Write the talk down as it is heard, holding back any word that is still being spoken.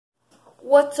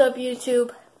What's up,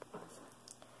 YouTube?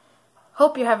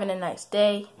 Hope you're having a nice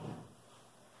day.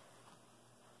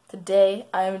 Today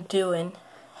I'm doing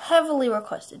heavily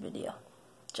requested video.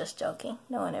 Just joking.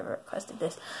 No one ever requested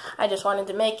this. I just wanted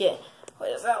to make it. What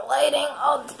is that lighting?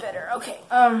 Oh, it's better. Okay.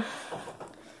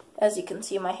 As you can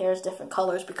see, my hair is different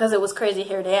colors because it was crazy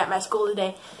hair day at my school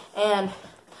today, and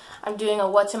I'm doing a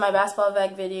what's in my basketball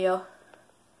bag video.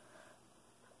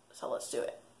 So let's do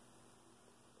it.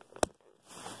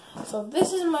 So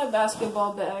this is my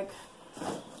basketball bag.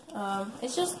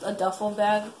 It's just a duffel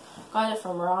bag. Got it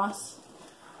from Ross.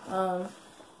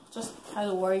 Just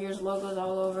has Warriors logos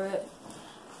all over it.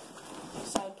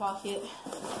 Side pocket,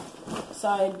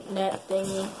 side net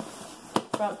thingy,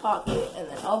 front pocket, and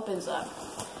then opens up.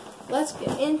 Let's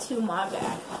get into my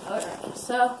bag. Alright,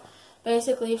 so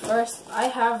basically first I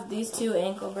have these two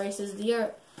ankle braces.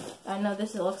 I know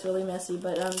this looks really messy,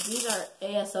 but these are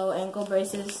ASO ankle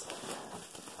braces.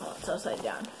 Oh, it's upside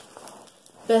down.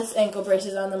 Best ankle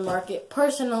braces on the market,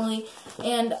 personally,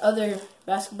 and other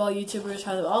basketball YouTubers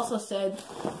have also said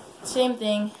same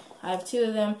thing. I have two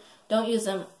of them. Don't use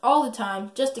them all the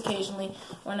time, just occasionally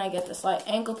when I get the slight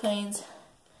ankle pains,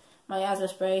 my asthma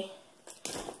spray.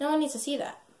 No one needs to see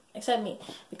that, except me,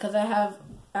 because I have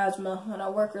asthma when I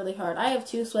work really hard. I have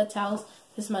two sweat towels.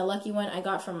 This is my lucky one I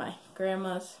got from my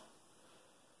grandma's.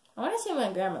 I want to say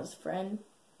my grandma's friend.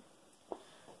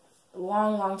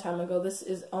 Long time ago. This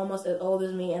is almost as old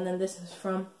as me, and then this is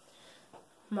from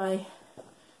my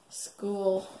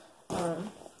school.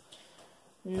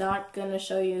 Not gonna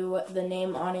show you the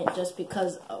name on it just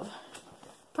because of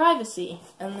privacy,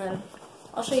 and then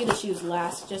I'll show you the shoes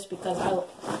last just because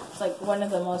it's like one of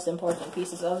the most important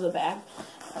pieces of the bag.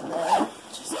 And then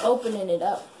just opening it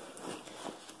up,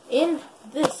 in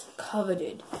this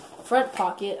coveted front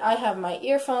pocket I have my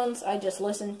earphones. I just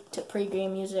listen to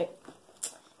pre-game music.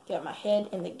 Get my head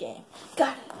in the game.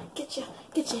 Gotta get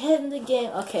your head in the game.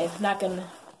 Okay, not gonna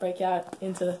break out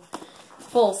into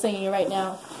full singing right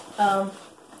now.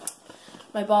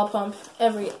 My ball pump.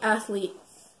 Every athlete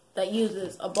that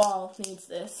uses a ball needs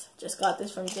this. Just got this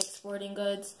from Dick's Sporting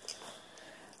Goods.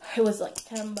 It was like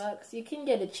 10 bucks. You can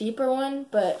get a cheaper one,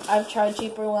 but I've tried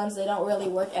cheaper ones. They don't really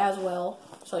work as well.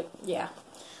 It's like, yeah.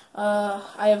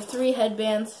 I have 3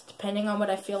 headbands, depending on what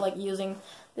I feel like using.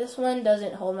 This one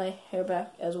doesn't hold my hair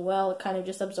back as well. It kind of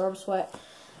just absorbs sweat.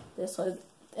 This one,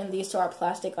 and these two are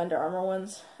plastic Under Armour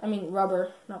ones. I mean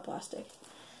rubber, not plastic.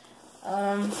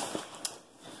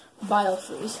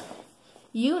 BioFreeze.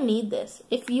 You need this.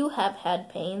 If you have had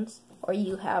pains, or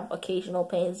you have occasional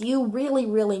pains, you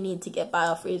really need to get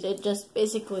BioFreeze. It just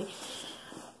basically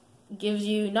gives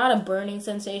you not a burning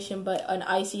sensation, but an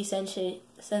icy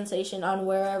sensation on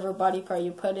wherever body part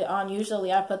you put it on.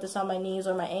 Usually I put this on my knees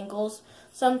or my ankles,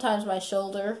 sometimes my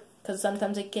shoulder, because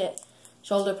sometimes I get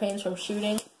shoulder pains from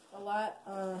shooting a lot.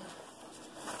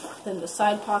 Then the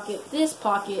side pocket. This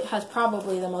pocket has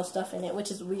probably the most stuff in it,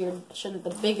 which is weird. Shouldn't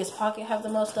the biggest pocket have the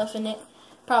most stuff in it?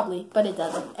 Probably, but it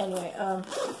doesn't. Anyway,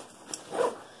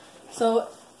 so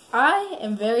I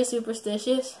am very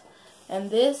superstitious, and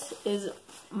this is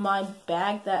my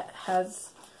bag that has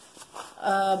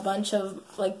a bunch of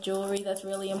like jewelry that's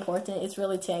really important. It's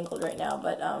really tangled right now,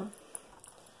 but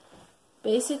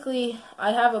basically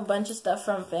I have a bunch of stuff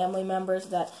from family members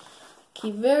that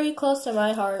keep very close to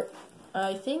my heart.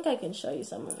 I think I can show you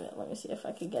some of it. Let me see if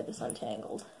I can get this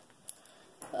untangled.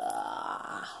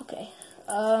 Okay.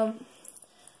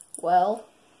 Well,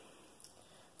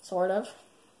 sort of.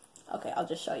 Okay, I'll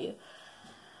just show you.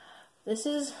 This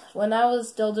is when I was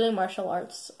still doing martial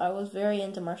arts. I was very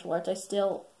into martial arts. I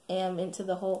still am into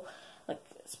the whole like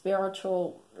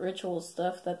spiritual ritual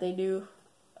stuff that they do.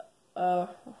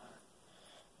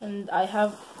 And I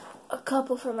have a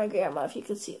couple for my grandma, if you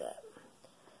could see that.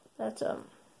 That's a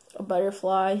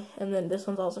butterfly, and then this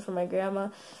one's also from my grandma,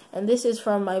 and this is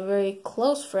from my very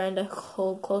close friend I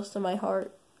hold close to my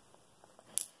heart.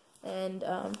 And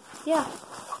yeah,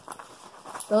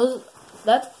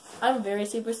 I'm very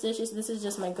superstitious. This is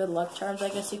just my good luck charms, I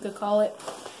guess you could call it.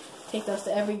 Take those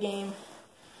to every game.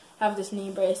 Have this knee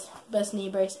brace, best knee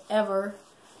brace ever.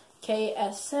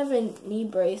 KS7 knee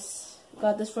brace.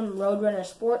 Got this from Roadrunner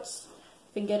Sports.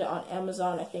 You can get it on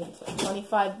Amazon. I think it's like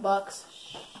 25 bucks.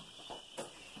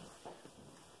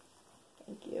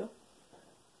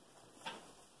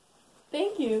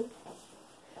 Thank you.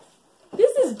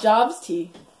 This is Jobs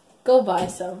tea. Go buy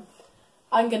some.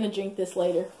 I'm gonna drink this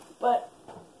later, but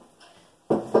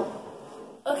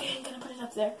okay, I'm gonna put it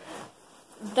up there.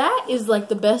 That is like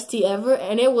the best tea ever,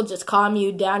 and it will just calm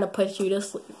you down and put you to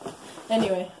sleep.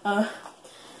 Anyway, as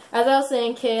I was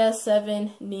saying,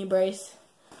 KS7 knee brace,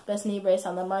 best knee brace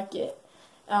on the market.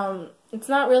 It's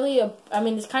not really a, I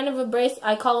mean, it's kind of a brace.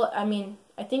 I call it,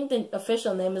 I think the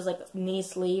official name is like knee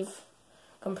sleeve,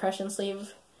 compression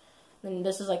sleeve. And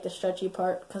this is like the stretchy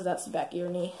part because that's the back of your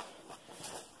knee.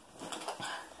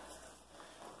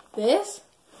 This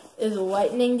is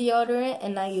whitening deodorant,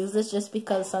 and I use this just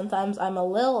because sometimes I'm a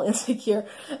little insecure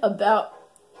about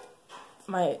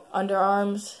my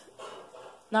underarms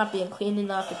not being clean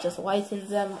enough. It just whitens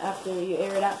them after you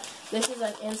air it out. This is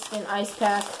an instant ice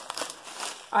pack.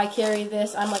 I carry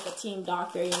this. I'm like a team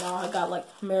doctor, you know. I got like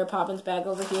Mary Poppins bag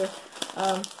over here.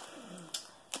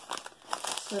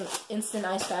 It's an instant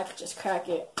ice pack. Just crack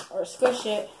it or squish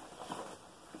it.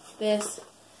 This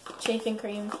chafing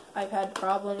cream. I've had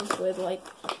problems with like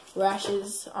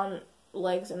rashes on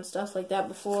legs and stuff like that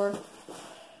before.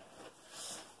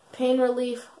 Pain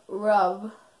relief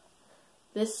rub.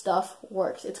 This stuff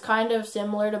works. It's kind of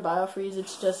similar to Biofreeze.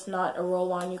 It's just not a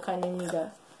roll-on. You kind of need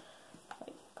to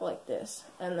like this,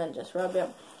 and then just rub it.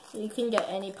 You can get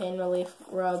any pain relief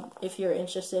rub if you're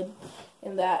interested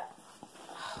in that.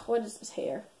 What is this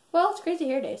hair? Well, it's Crazy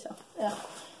Hair Day, so yeah.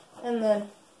 And then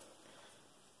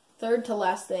third to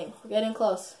last thing. We're getting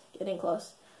close. Getting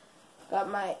close. Got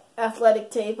my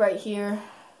athletic tape right here.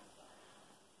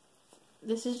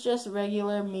 This is just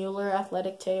regular Mueller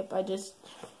athletic tape.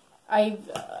 I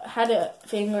had a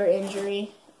finger injury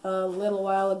a little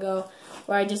while ago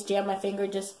where I just jammed my finger,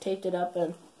 just taped it up,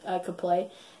 and I could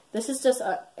play. This is just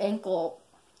an ankle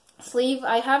sleeve.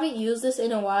 I haven't used this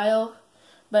in a while,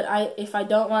 but if I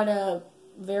don't want a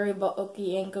very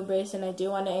bulky ankle brace and I do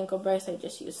want an ankle brace, I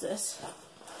just use this.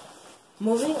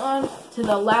 Moving on to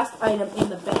the last item in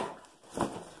the bag,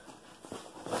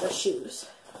 the shoes.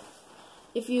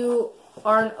 If you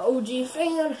are an OG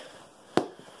fan,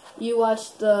 you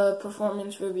watched the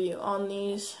performance review on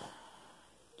these.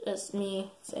 Just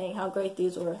me saying how great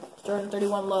these were. Jordan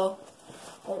 31 low.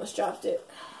 Almost dropped it.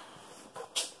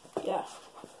 Yeah.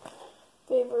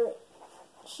 Favorite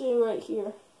shoe right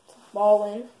here.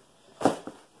 Ballin'.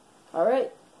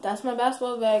 Alright. That's my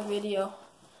basketball bag video.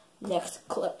 Next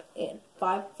clip in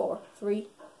 5, 4, 3.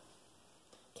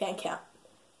 Can't count.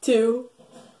 2,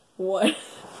 1.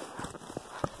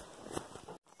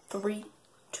 3,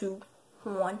 2,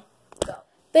 1. Go.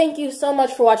 Thank you so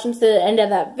much for watching to the end of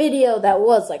that video. That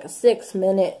was like a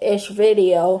 6-minute-ish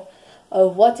video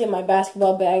of what's in my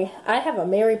basketball bag. I have a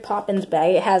Mary Poppins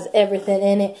bag. It has everything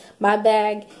in it. My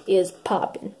bag is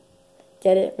poppin'.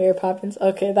 Get it? Mary Poppins?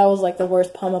 Okay, that was like the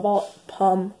worst pun of all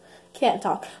time.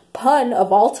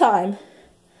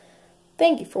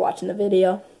 Thank you for watching the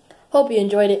video. Hope you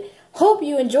enjoyed it. Hope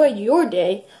you enjoyed your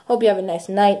day. Hope you have a nice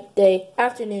night, day,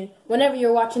 afternoon, whenever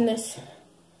you're watching this.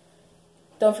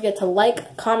 Don't forget to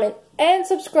like, comment, and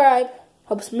subscribe.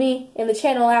 Helps me and the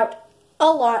channel out a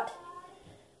lot.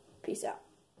 Peace out.